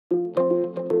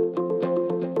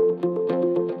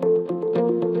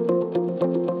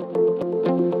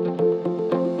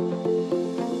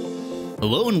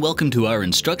and welcome to our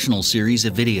instructional series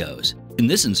of videos. In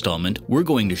this installment, we're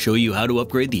going to show you how to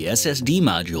upgrade the SSD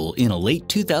module in a late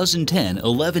 2010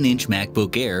 11-inch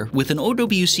MacBook Air with an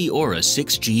OWC Aura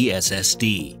 6G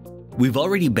SSD. We've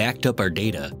already backed up our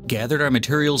data, gathered our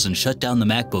materials and shut down the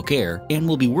MacBook Air, and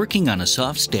we'll be working on a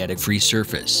soft static-free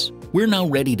surface. We're now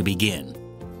ready to begin.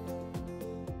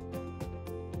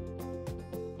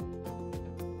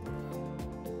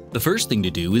 The first thing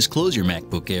to do is close your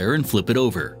MacBook Air and flip it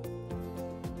over.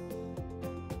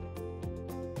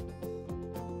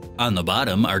 On the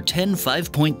bottom are 10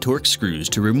 5-point Torx screws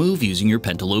to remove using your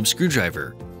pentalobe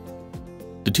screwdriver.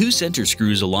 The two center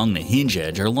screws along the hinge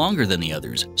edge are longer than the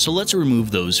others, so let's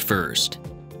remove those first.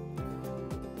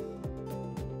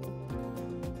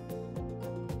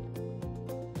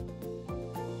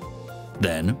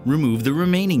 Then, remove the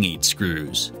remaining 8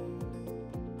 screws.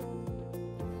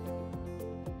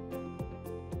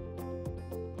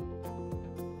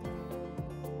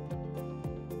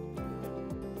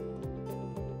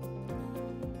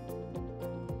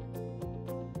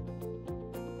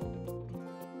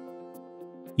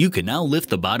 You can now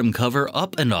lift the bottom cover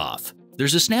up and off.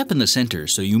 There's a snap in the center,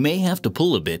 so you may have to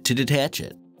pull a bit to detach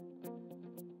it.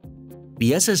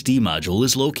 The SSD module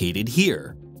is located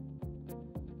here.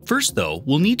 First though,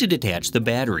 we'll need to detach the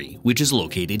battery, which is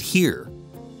located here.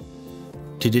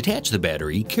 To detach the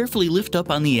battery, carefully lift up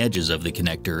on the edges of the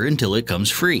connector until it comes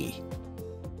free.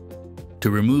 To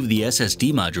remove the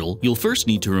SSD module, you'll first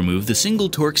need to remove the single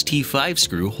Torx T5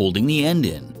 screw holding the end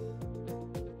in.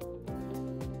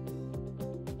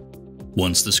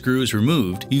 Once the screw is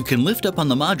removed, you can lift up on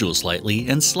the module slightly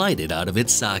and slide it out of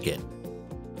its socket.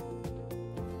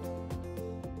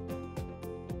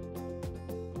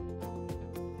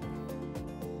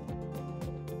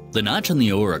 The notch on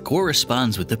the Aura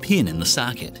corresponds with the pin in the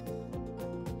socket.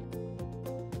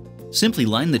 Simply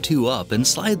line the two up and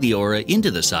slide the Aura into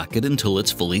the socket until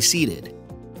it's fully seated.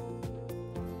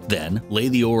 Then, lay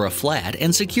the Aura flat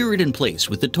and secure it in place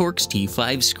with the Torx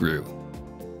T5 screw.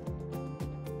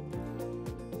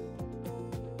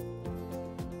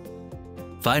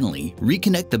 Finally,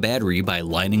 reconnect the battery by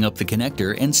lining up the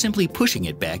connector and simply pushing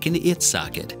it back into its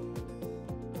socket.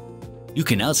 You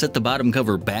can now set the bottom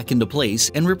cover back into place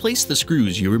and replace the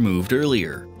screws you removed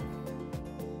earlier.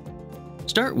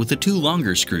 Start with the two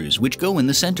longer screws which go in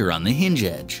the center on the hinge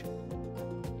edge.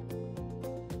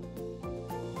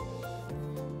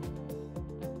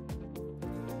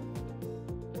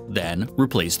 Then,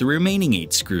 replace the remaining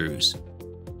 8 screws.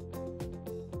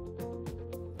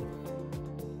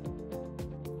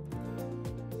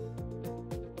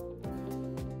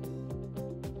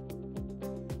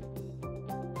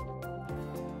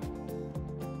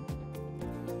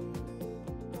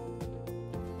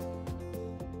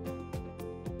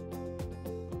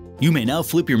 You may now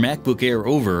flip your MacBook Air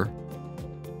over,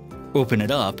 open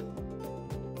it up,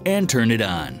 and turn it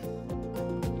on.